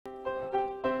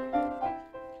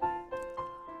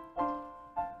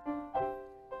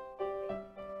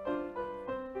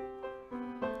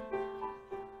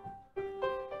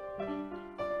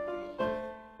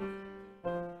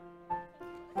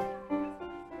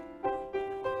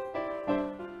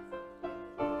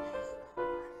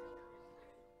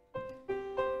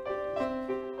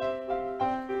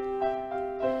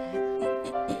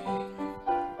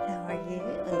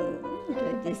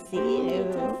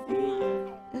to see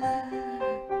you.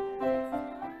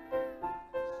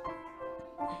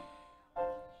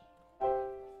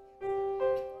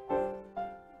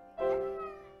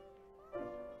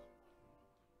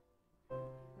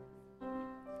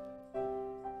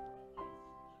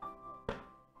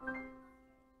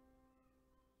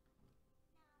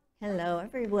 Hello,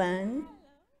 everyone.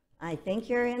 I think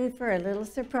you're in for a little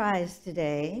surprise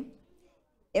today.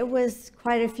 It was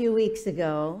quite a few weeks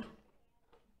ago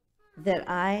that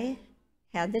I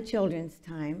had the children's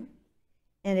time,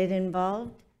 and it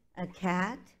involved a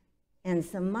cat and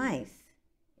some mice.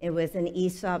 It was an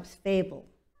Aesop's fable.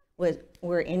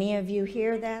 Were any of you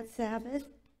here that Sabbath?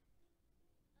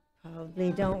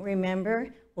 Probably don't remember.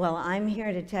 Well, I'm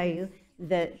here to tell you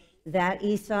that that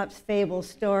Aesop's fable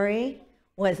story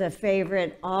was a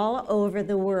favorite all over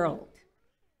the world.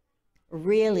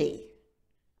 Really,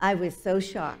 I was so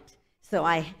shocked.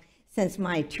 So since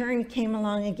my turn came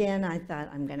along again, I thought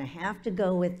I'm going to have to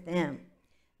go with them.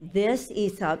 This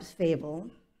Aesop's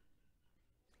fable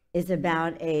is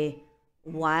about a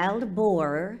wild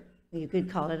boar. You could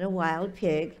call it a wild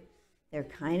pig. They're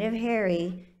kind of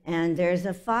hairy, and there's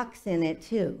a fox in it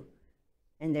too.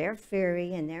 And they're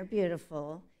fairy and they're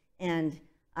beautiful. And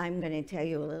I'm going to tell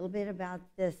you a little bit about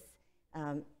this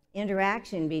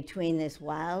interaction between this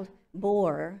wild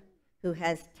boar who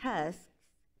has tusks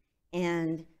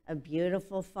and a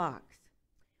beautiful fox.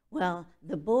 Well,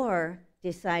 the boar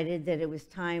decided that it was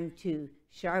time to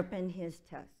sharpen his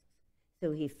tusks.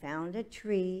 So he found a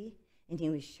tree and he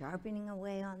was sharpening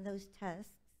away on those tusks.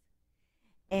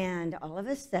 And all of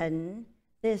a sudden,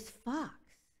 this fox,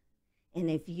 and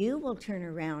if you will turn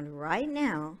around right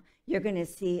now, you're going to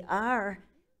see our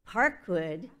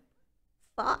Parkwood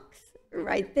fox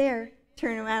right there.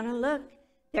 Turn around and look.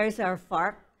 There's our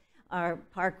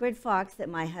Parkwood fox that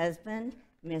my husband,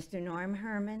 Mr. Norm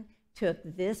Herman, took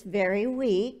this very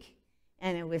week,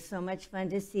 and it was so much fun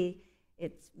to see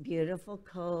its beautiful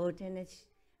coat and its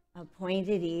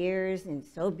pointed ears, and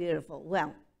so beautiful.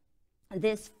 Well,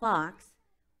 this fox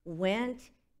went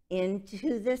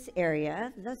into this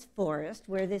area, this forest,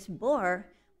 where this boar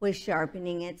was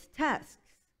sharpening its tusks.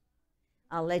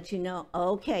 I'll let you know.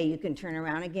 Okay, you can turn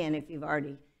around again if you've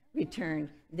already returned.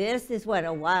 This is what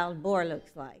a wild boar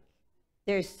looks like.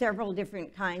 There's several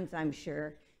different kinds, I'm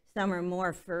sure. Some are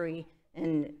more furry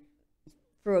and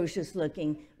ferocious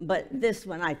looking, but this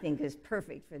one I think is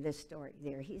perfect for this story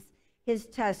there. His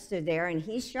tusks are there and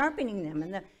he's sharpening them,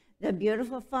 and the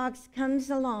beautiful fox comes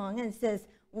along and says,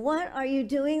 "What are you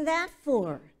doing that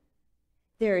for?"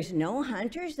 There's no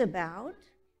hunters about,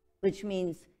 which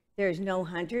means there's no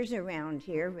hunters around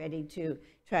here ready to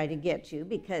try to get you,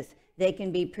 because they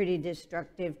can be pretty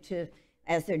destructive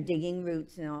as they're digging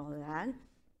roots and all of that.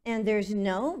 And there's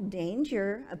no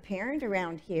danger apparent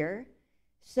around here.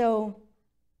 So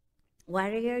why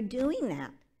are you doing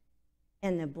that?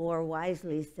 And the boar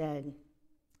wisely said,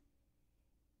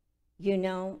 "You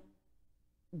know,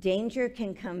 danger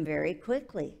can come very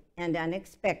quickly and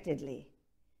unexpectedly.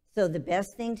 So the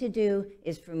best thing to do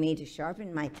is for me to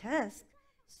sharpen my tusk.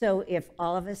 So if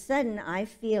all of a sudden I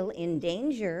feel in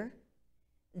danger,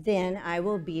 then I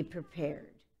will be prepared."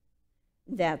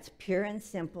 That's pure and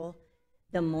simple.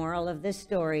 The moral of the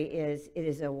story is it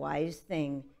is a wise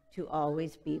thing to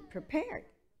always be prepared.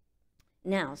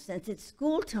 Now, since it's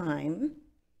school time,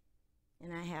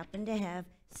 and I happen to have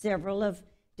several of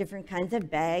different kinds of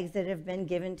bags that have been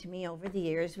given to me over the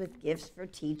years with gifts for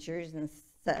teachers and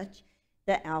such,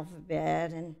 the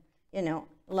alphabet and, you know,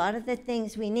 a lot of the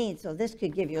things we need. So this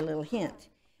could give you a little hint.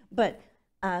 But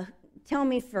tell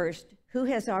me first, who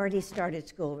has already started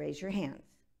school? Raise your hands.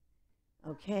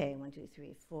 Okay, 1, 2,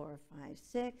 3, 4, 5,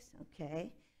 6.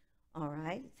 Okay, all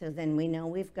right. So then we know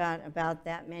we've got about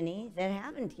that many that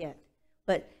haven't yet.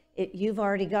 But you've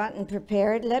already gotten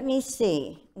prepared. Let me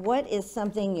see. What is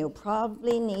something you'll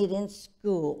probably need in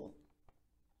school?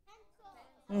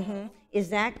 Mm-hmm. Is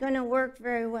that going to work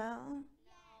very well?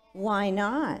 Why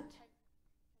not?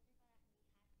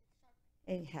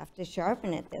 You have to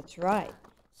sharpen it. That's right.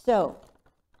 So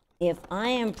if I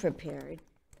am prepared,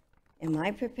 am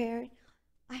I prepared?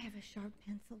 I have a sharp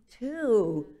pencil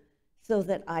too, so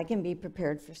that I can be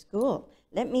prepared for school.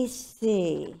 Let me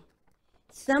see.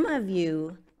 Some of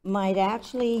you might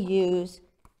actually use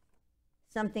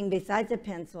something besides a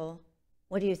pencil.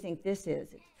 What do you think this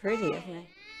is? It's pretty, isn't it?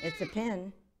 It's a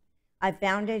pen. I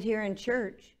found it here in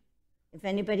church. If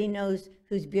anybody knows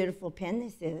whose beautiful pen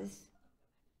this is,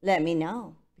 let me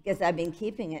know, because I've been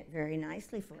keeping it very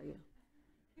nicely for you.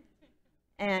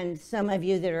 And some of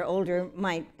you that are older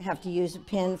might have to use a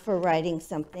pen for writing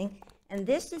something. And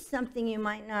this is something you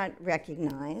might not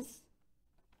recognize.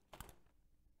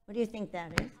 What do you think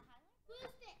that is?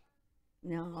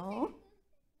 No.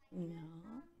 No.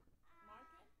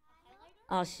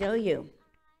 I'll show you.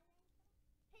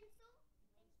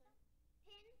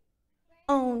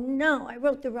 Oh no, I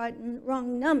wrote the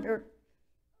wrong number.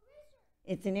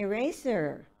 It's an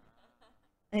eraser.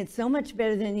 It's so much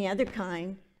better than the other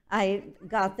kind. I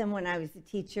got them when I was a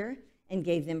teacher and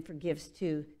gave them for gifts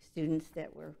to students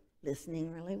that were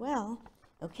listening really well.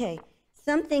 Okay,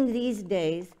 something these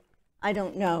days, I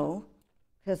don't know,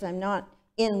 because I'm not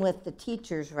in with the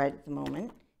teachers right at the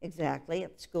moment, exactly,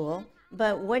 at school.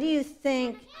 But what do you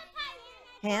think?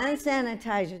 Hand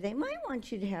sanitizer. They might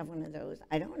want you to have one of those.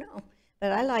 I don't know.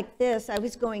 But I like this. I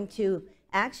was going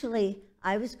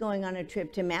on a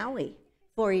trip to Maui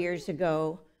 4 years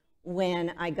ago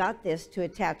when I got this to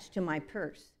attach to my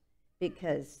purse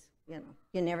because, you know,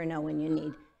 you never know when you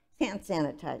need hand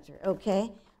sanitizer,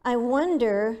 okay? I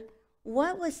wonder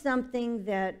what was something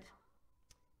that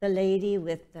the lady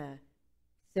with the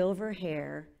silver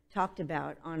hair talked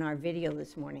about on our video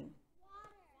this morning.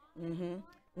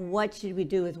 What should we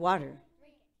do with water?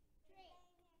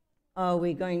 Are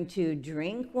we going to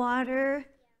drink water?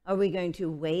 Are we going to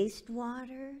waste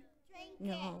water?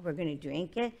 No, we're going to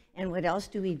drink it. And what else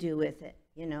do we do with it?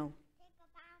 You know,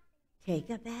 take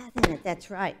a bath in it. That's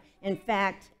right. In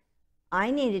fact, I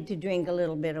needed to drink a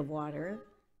little bit of water.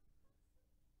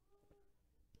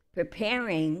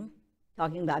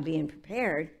 Talking about being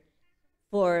prepared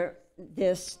for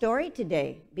this story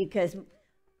today, because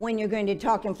when you're going to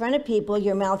talk in front of people,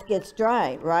 your mouth gets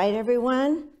dry, right,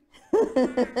 everyone?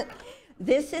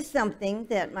 This is something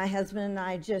that my husband and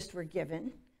I just were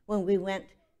given when we went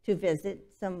to visit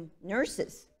some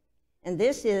nurses. And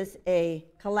this is a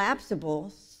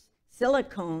collapsible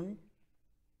silicone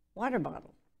water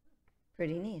bottle.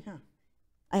 Pretty neat, huh?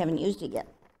 I haven't used it yet.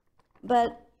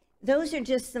 But those are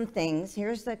just some things.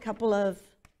 Here's a couple of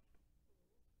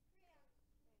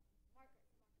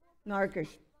markers.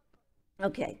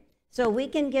 Okay, so we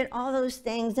can get all those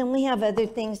things, and we have other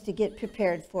things to get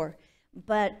prepared for.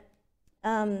 But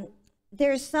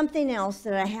there's something else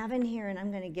that I have in here, and I'm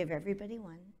going to give everybody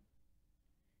one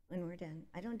when we're done.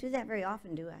 I don't do that very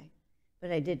often, do I?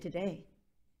 But I did today.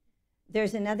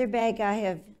 There's another bag I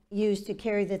have used to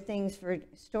carry the things for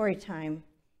story time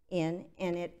in,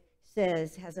 and it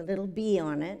has a little bee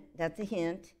on it. That's a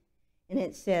hint. And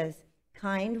it says,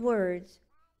 kind words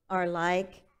are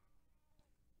like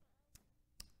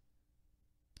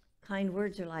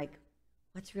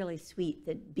what's really sweet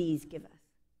that bees give us?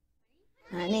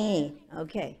 Honey.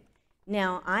 Okay.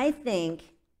 Now, I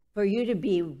think for you to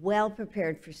be well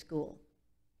prepared for school,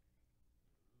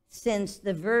 since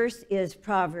the verse is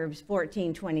Proverbs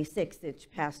 14:26, which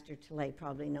Pastor Tilley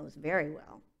probably knows very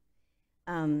well,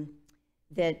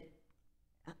 that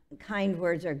kind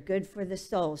words are good for the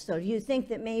soul. So do you think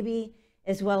that maybe,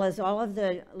 as well as all of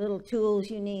the little tools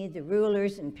you need, the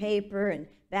rulers and paper and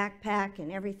backpack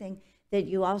and everything, that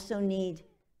you also need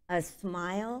a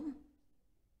smile,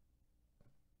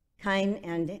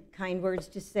 kind words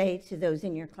to say to those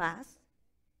in your class,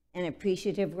 and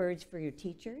appreciative words for your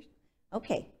teachers?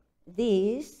 Okay,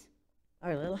 these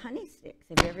are little honey sticks.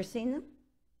 Have you ever seen them?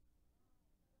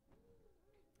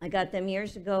 I got them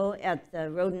years ago at the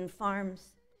Roden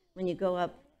Farms. When you go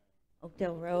up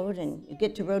Oakdale Road and you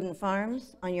get to Roden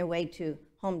Farms on your way to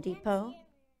Home Depot,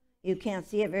 you can't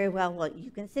see it very well. Well,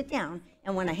 you can sit down,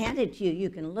 and when I hand it to you, you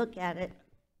can look at it,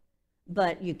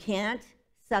 but you can't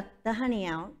suck the honey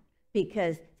out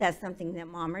because that's something that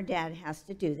Mom or Dad has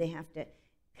to do. They have to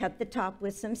cut the top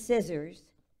with some scissors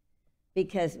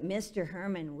because Mr.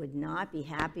 Herman would not be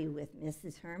happy with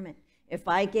Mrs. Herman if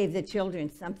I gave the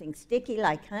children something sticky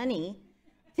like honey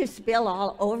to spill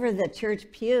all over the church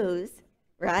pews,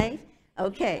 right?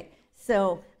 Okay,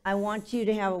 so I want you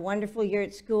to have a wonderful year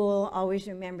at school. Always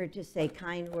remember to say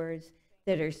kind words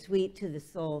that are sweet to the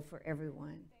soul for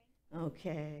everyone.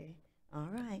 Okay, all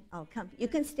right, I'll come. You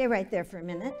can stay right there for a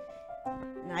minute,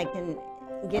 and I can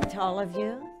get to all of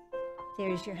you.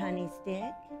 There's your honey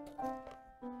stick.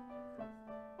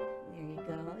 There you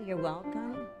go, you're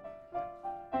welcome.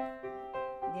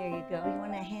 There you go. You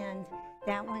want to hand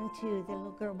that one to the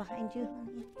little girl behind you,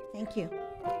 honey? Thank you.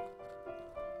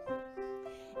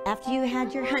 After you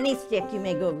had your honey stick, you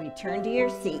may go return to your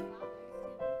seat.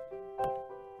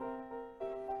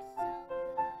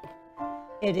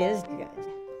 It is good.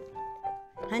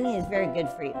 Honey is very good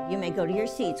for you. You may go to your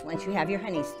seats once you have your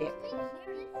honey stick.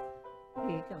 There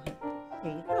you go.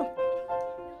 There you go.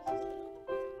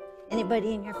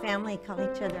 Anybody in your family call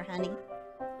each other honey?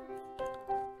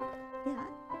 Yeah.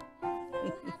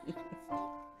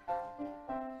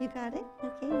 You got it?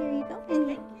 Okay, there you go. And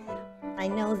I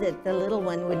know that the little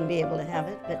one wouldn't be able to have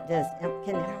it, but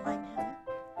can Herman